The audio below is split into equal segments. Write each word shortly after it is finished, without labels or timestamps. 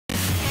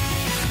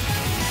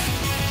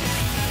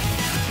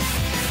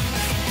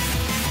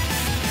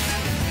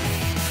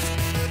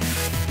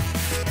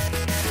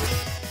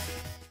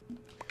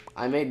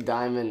I made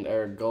diamond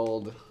or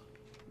gold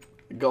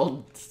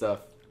stuff.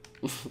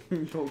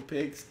 Gold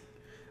pigs.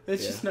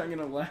 That's just not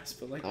gonna last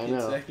but like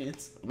 10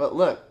 seconds. But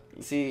look,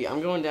 see,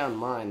 I'm going down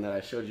mine that I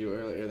showed you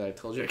earlier, that I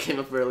told you I came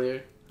up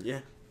earlier.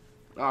 Yeah.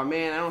 Oh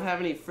man, I don't have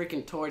any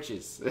freaking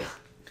torches.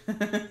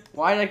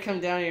 Why did I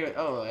come down here?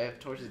 Oh, I have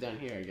torches down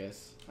here, I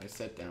guess. I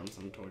set down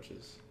some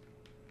torches.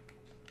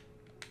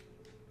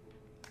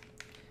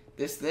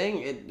 This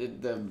thing,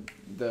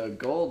 the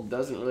gold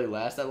doesn't really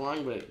last that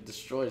long, but it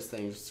destroys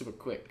things super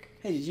quick.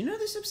 Hey, did you know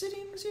this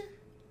obsidian was here?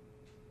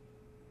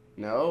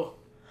 No.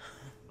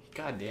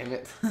 God damn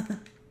it.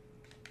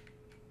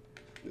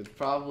 It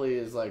probably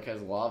is like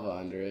has lava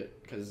under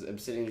it, because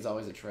obsidian is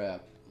always a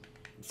trap.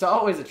 It's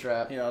always a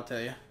trap. Here, I'll tell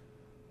you.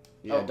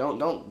 Yeah,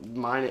 don't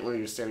mine it when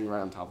you're standing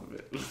right on top of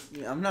it.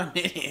 Yeah, I'm not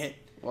an idiot.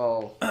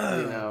 Well, you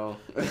know.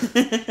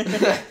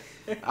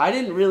 I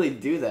didn't really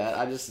do that.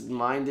 I just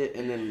mined it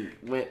and then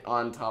went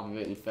on top of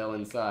it and fell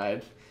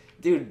inside.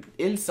 Dude,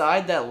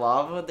 inside that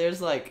lava, there's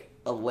like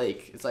a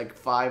lake. It's like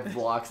 5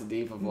 blocks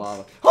deep of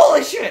lava.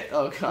 Holy shit!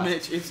 Oh god.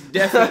 Mitch, it's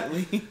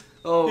definitely...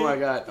 Oh my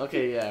god.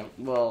 Okay, yeah.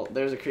 Well,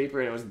 there's a creeper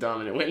and it was dumb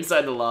and it went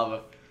inside the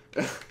lava.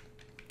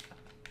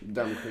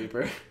 Dumb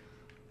creeper.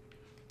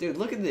 Dude,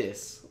 look at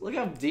this. Look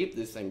how deep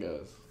this thing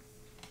goes.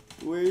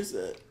 Where is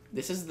that?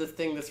 This is the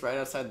thing that's right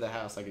outside the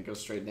house. I could go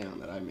straight down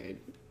that I made.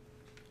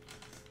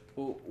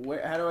 Well,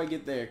 how do I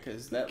get there?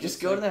 Cause that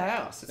just go to the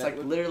house. It's like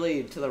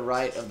literally to the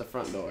right of the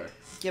front door.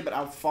 Yeah, but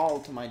I'll fall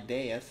to my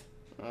death.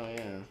 Oh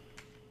yeah.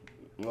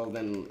 Well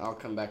then I'll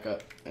come back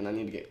up, and I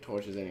need to get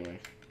torches anyway.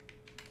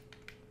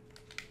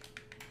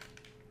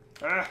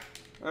 I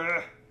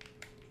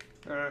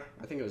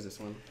think it was this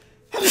one.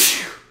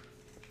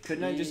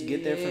 Couldn't I just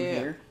get there from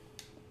here?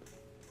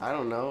 I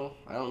don't know.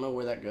 I don't know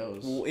where that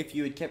goes. Well, if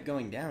you had kept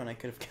going down, I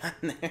could have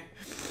gotten there.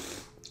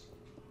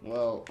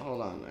 Well,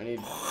 hold on. I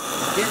need...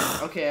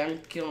 Okay, I'm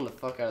killing the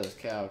fuck out of this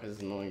cow because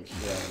it's annoying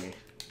shit out of me.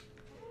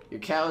 Your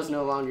cow is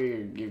no longer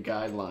your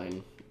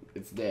guideline.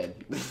 It's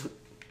dead.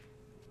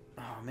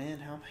 Oh, man.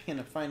 How am I going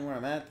to find where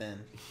I'm at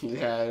then?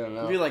 Yeah, I don't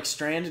know. You'll be like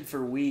stranded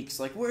for weeks.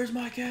 Like, where's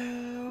my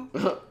cow?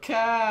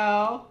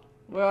 Cow!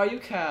 Where are you,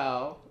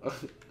 cow?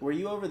 Were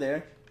you over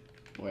there?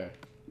 Where?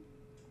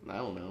 I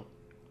don't know.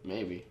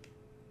 Maybe.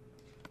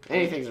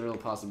 Anything's a real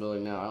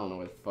possibility now. I don't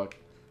know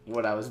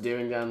what I was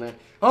doing down there.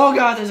 Oh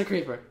god, there's a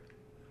creeper.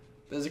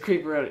 There's a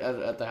creeper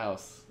at the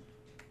house.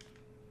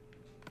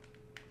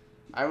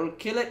 I will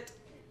kill it.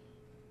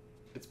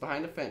 It's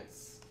behind a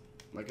fence.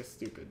 Like a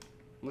stupid.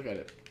 Look at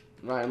it.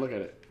 Ryan, look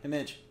at it. Hey,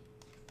 Mitch.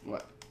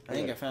 What? I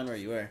think I found where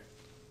you were.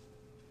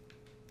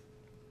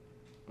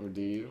 Or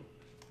do you?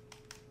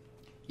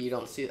 You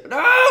don't see it.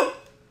 No!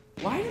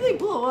 Why do they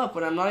blow up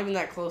when I'm not even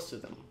that close to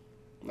them?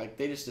 Like,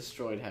 they just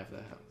destroyed half the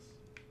house.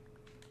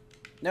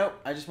 Nope,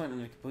 I just went in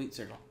a complete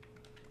circle.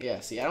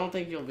 Yeah, see, I don't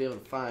think you'll be able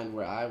to find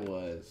where I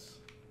was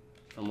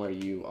from where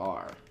you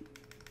are.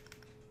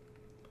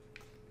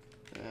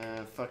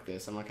 Fuck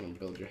this. I'm not gonna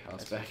build your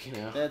house back, you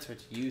know? That's what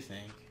you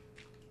think.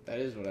 That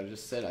is what I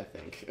just said, I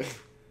think.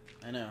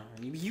 I know.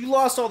 And you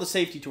lost all the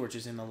safety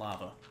torches in the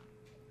lava.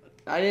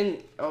 I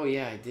didn't... Oh,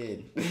 yeah, I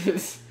did.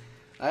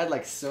 I had,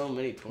 like, so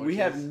many torches. We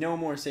have no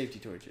more safety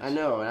torches. I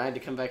know, and I had to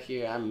come back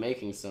here. I'm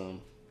making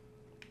some.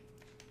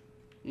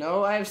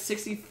 No, I have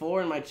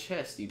 64 in my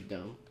chest, you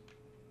dumb.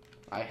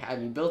 I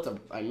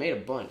made a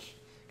bunch.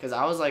 Because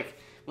I was like,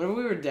 whenever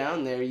we were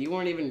down there, you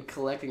weren't even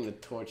collecting the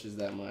torches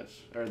that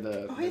much. Or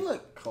the, hey,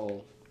 look.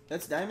 Coal.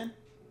 That's diamond?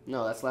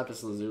 No, that's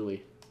lapis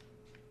lazuli.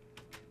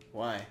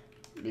 Why?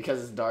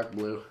 Because it's dark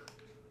blue.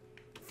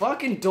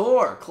 Fucking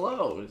door!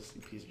 Close,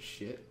 you piece of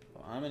shit.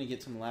 Well, I'm gonna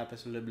get some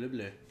lapis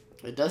lazuli.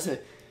 It doesn't...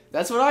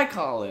 That's what I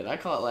call it. I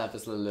call it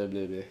lapis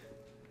lazuli.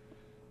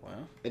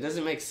 Well... It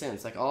doesn't make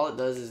sense. Like, all it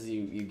does is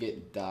you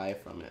get dye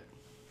from it.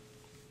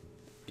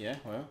 Yeah,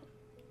 well...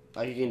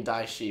 Like, you can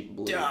dye sheep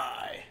blue.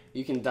 Die!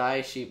 You can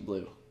dye sheep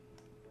blue.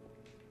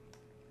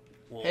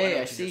 Well,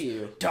 hey, I see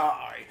you.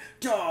 Die!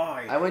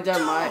 Die! I went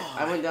down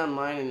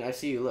mine and I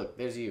see you. Look,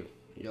 there's you.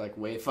 You're like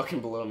way fucking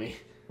below me.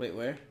 Wait,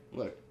 where?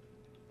 Look.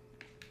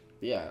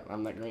 Yeah,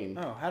 I'm that green.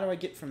 Oh, how do I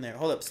get from there?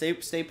 Hold up, stay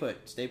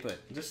put. Stay put.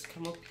 Just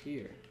come up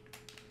here.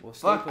 Well,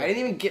 fuck, I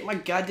didn't even get my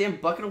goddamn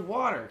bucket of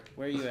water.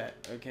 Where are you at?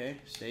 Okay,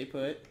 stay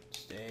put.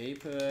 Stay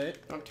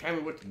put. Don't tell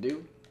me what to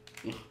do.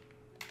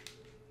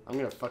 I'm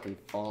gonna fucking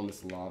fall in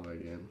this lava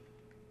again.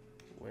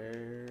 Where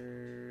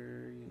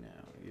are you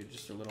now? You're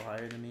just a little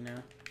higher than me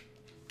now?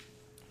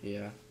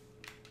 Yeah.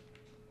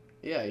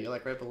 Yeah, you're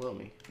like right below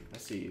me. I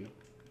see you.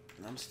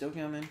 I'm still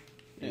coming.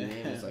 Your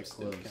name is like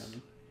close.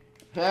 Coming.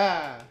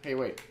 Ah! Hey,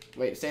 wait.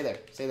 Wait, stay there.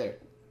 Stay there.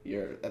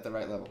 You're at the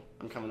right level.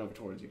 I'm coming over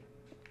towards you.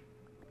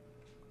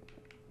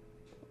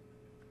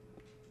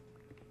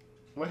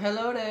 Well,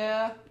 hello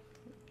there.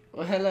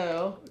 Well,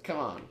 hello. Come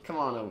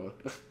on over.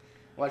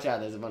 Watch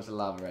out, there's a bunch of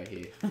lava right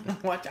here.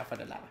 Watch out for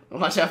the lava.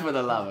 Watch out for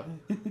the lava.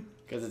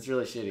 Because it's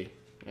really shitty.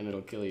 And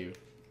it'll kill you.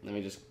 Let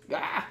me just...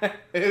 Ah!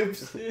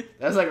 Oops. That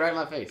was like right in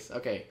my face.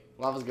 Okay,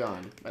 lava's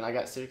gone. And I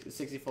got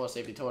 64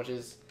 safety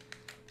torches.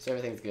 So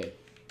everything's good.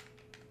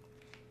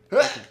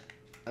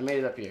 I made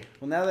it up here.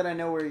 Well, now that I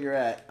know where you're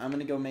at, I'm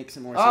gonna go make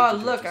some more.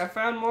 Oh, look! I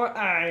found more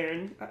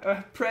iron.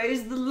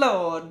 Praise the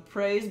Lord.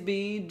 Praise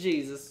be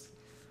Jesus.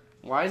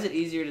 Why is it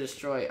easier to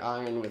destroy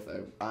iron with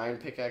an iron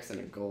pickaxe than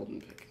a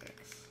golden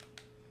pickaxe?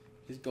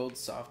 Is gold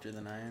softer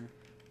than iron?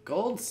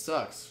 Gold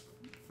sucks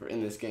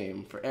in this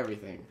game for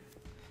everything.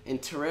 In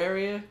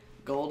Terraria,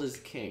 gold is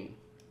king.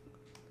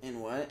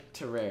 In what?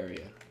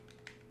 Terraria.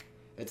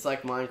 It's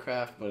like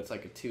Minecraft, but it's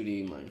like a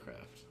 2D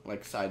Minecraft.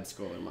 Like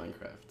side-scroller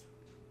Minecraft.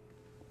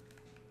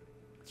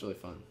 It's really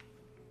fun.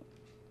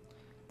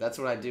 That's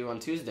what I do on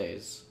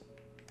Tuesdays.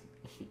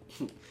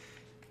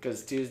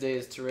 Because Tuesday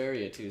is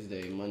Terraria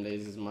Tuesday.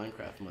 Mondays is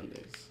Minecraft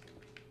Mondays.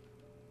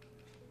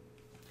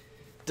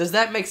 Does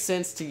that make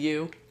sense to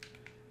you?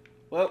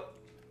 Well,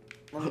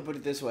 let me put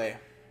it this way.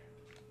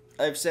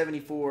 I have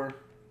 74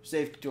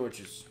 safety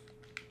torches.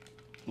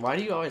 Why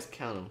do you always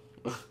count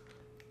them?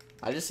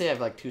 I just say I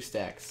have like 2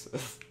 stacks.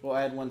 Well,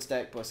 I had 1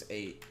 stack plus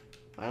 8.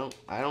 I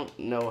don't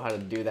know how to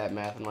do that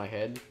math in my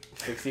head.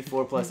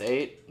 64 plus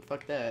 8?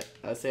 Fuck that.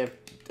 I say I have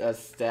a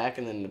stack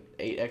and then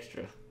 8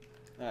 extra.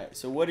 Alright,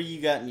 so what do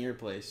you got in your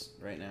place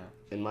right now?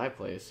 In my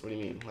place? What do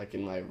you mean? Like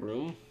in my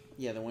room?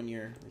 Yeah, the one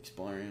you're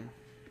exploring.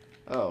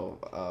 Oh,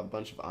 a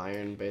bunch of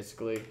iron,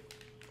 basically.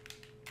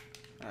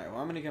 Alright,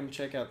 well, I'm gonna come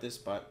check out this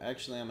spot.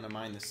 Actually, I'm gonna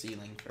mine the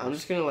ceiling first. I'm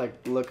just gonna,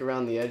 like, look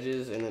around the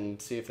edges and then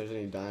see if there's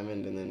any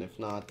diamond, and then if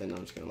not, then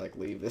I'm just gonna, like,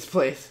 leave this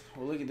place.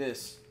 Well, look at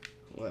this.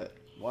 What?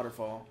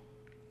 Waterfall.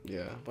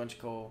 Yeah. A bunch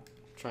of coal.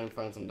 Try and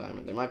find some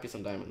diamond. There might be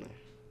some diamond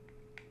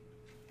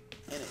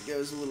there. And it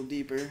goes a little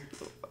deeper.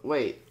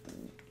 Wait,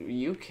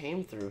 you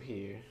came through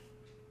here.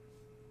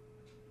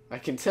 I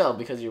can tell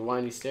because of your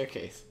windy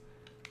staircase.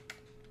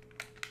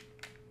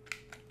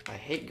 I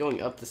hate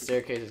going up the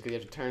staircases because you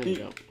have to turn and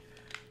jump.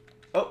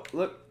 Oh,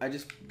 look, I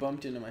just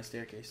bumped into my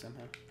staircase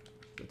somehow.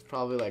 It's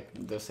probably like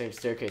the same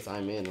staircase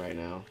I'm in right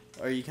now.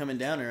 Are you coming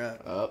down or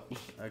up? Up.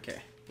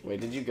 Okay.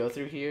 Wait, did you go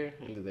through here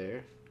into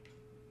there?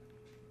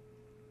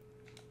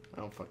 I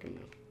don't fucking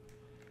know.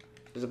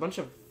 There's a bunch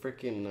of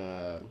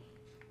freaking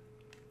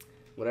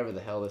whatever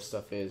the hell this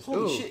stuff is.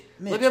 Holy Ooh, shit,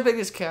 Mitch. look how big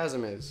this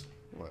chasm is.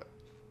 What?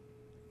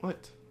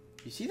 What?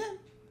 You see that?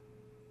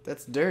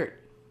 That's dirt.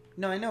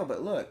 No, I know,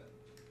 but look.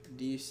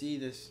 Do you see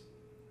this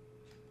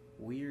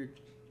weird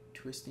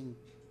twisting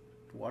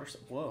water?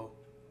 Whoa.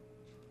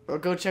 Oh,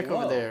 go check Whoa.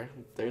 over there.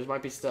 There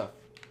might be stuff.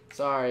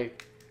 Sorry.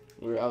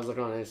 I was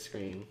looking on his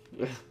screen.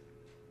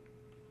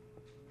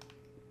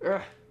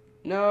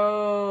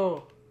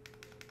 No!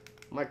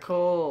 My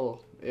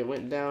coal. It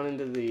went down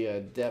into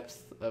the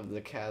depths of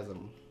the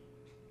chasm.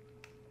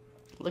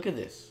 Look at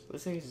this.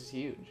 This thing is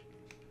huge.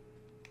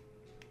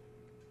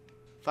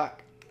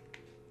 Fuck.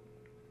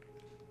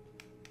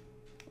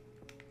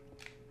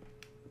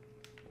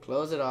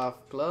 Close it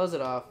off. Close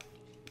it off.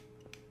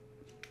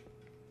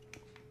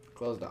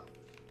 Closed off.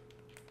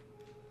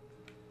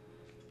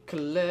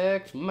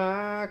 Collect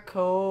my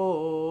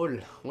coal.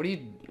 What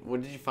did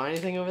you find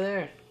anything over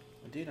there?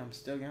 Dude, I'm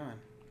still going.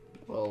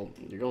 Well,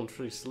 you're going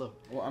pretty slow.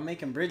 Well, I'm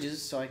making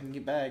bridges so I can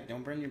get back.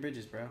 Don't burn your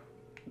bridges, bro.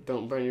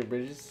 Don't burn your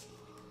bridges.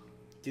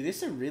 Dude, this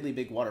is a really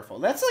big waterfall.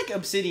 That's like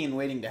obsidian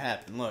waiting to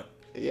happen. Look.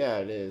 Yeah,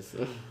 it is.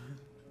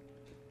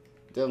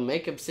 They'll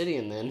make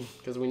obsidian then,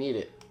 because we need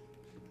it.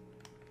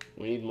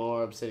 We need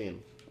more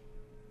obsidian.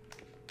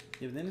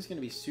 Yeah, but then it's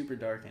gonna be super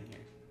dark in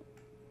here.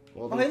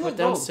 Well, then put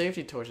down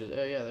safety torches.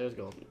 Oh yeah, there's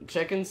gold.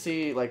 Check and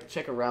see, like,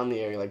 check around the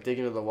area, like dig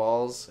into the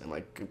walls and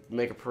like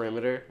make a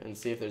perimeter and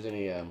see if there's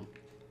any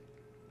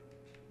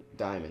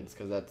diamonds,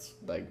 because that's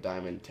like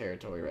diamond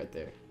territory right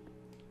there.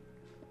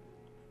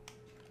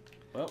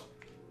 Well,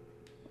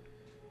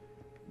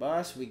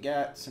 boss, we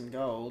got some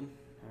gold.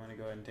 I'm gonna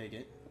go ahead and take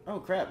it. Oh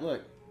crap!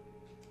 Look.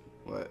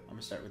 What? I'm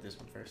gonna start with this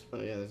one first.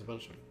 Oh yeah, there's a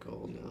bunch of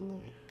gold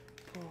down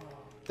there.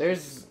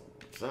 There's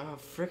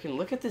freaking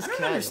look at this. I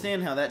don't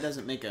understand how that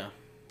doesn't make a.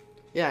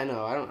 Yeah, I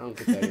know. I don't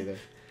get that either.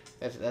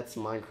 That's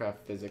Minecraft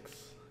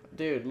physics,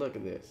 dude. Look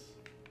at this.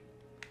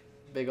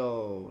 Big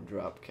old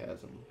drop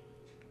chasm.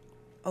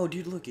 Oh,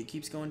 dude, look! It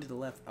keeps going to the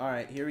left. All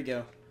right, here we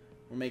go.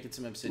 We're making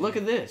some obsidian. Look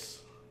at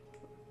this.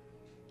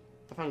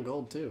 I found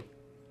gold too.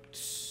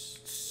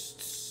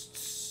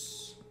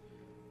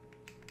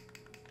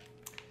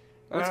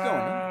 What's going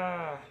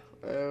on?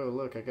 Oh,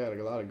 look, I got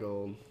a lot of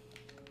gold.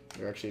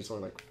 Or actually, it's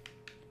only like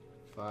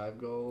 5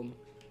 gold.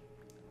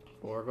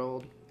 4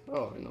 gold.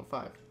 Oh, no,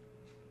 5.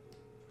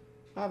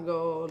 5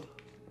 gold.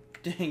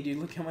 Dang, dude,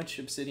 look how much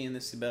obsidian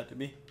this is about to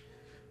be.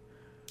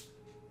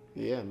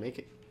 Yeah, make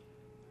it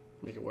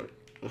work.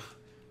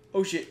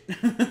 Oh, shit.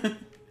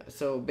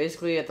 So,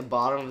 basically, at the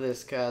bottom of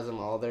this chasm,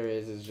 all there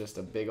is just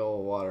a big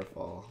old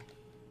waterfall.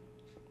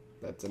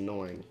 That's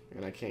annoying,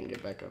 and I can't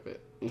get back up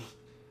it.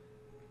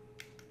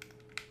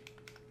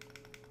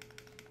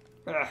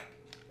 There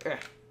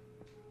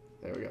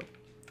we go.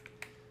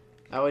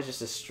 I always just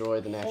destroy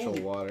the natural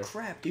water.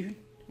 Crap, dude.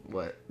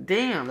 What?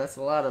 Damn, that's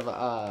a lot of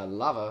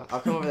lava.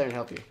 I'll come over there and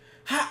help you.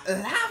 Hot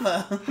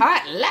lava!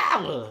 Hot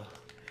lava!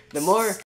 The more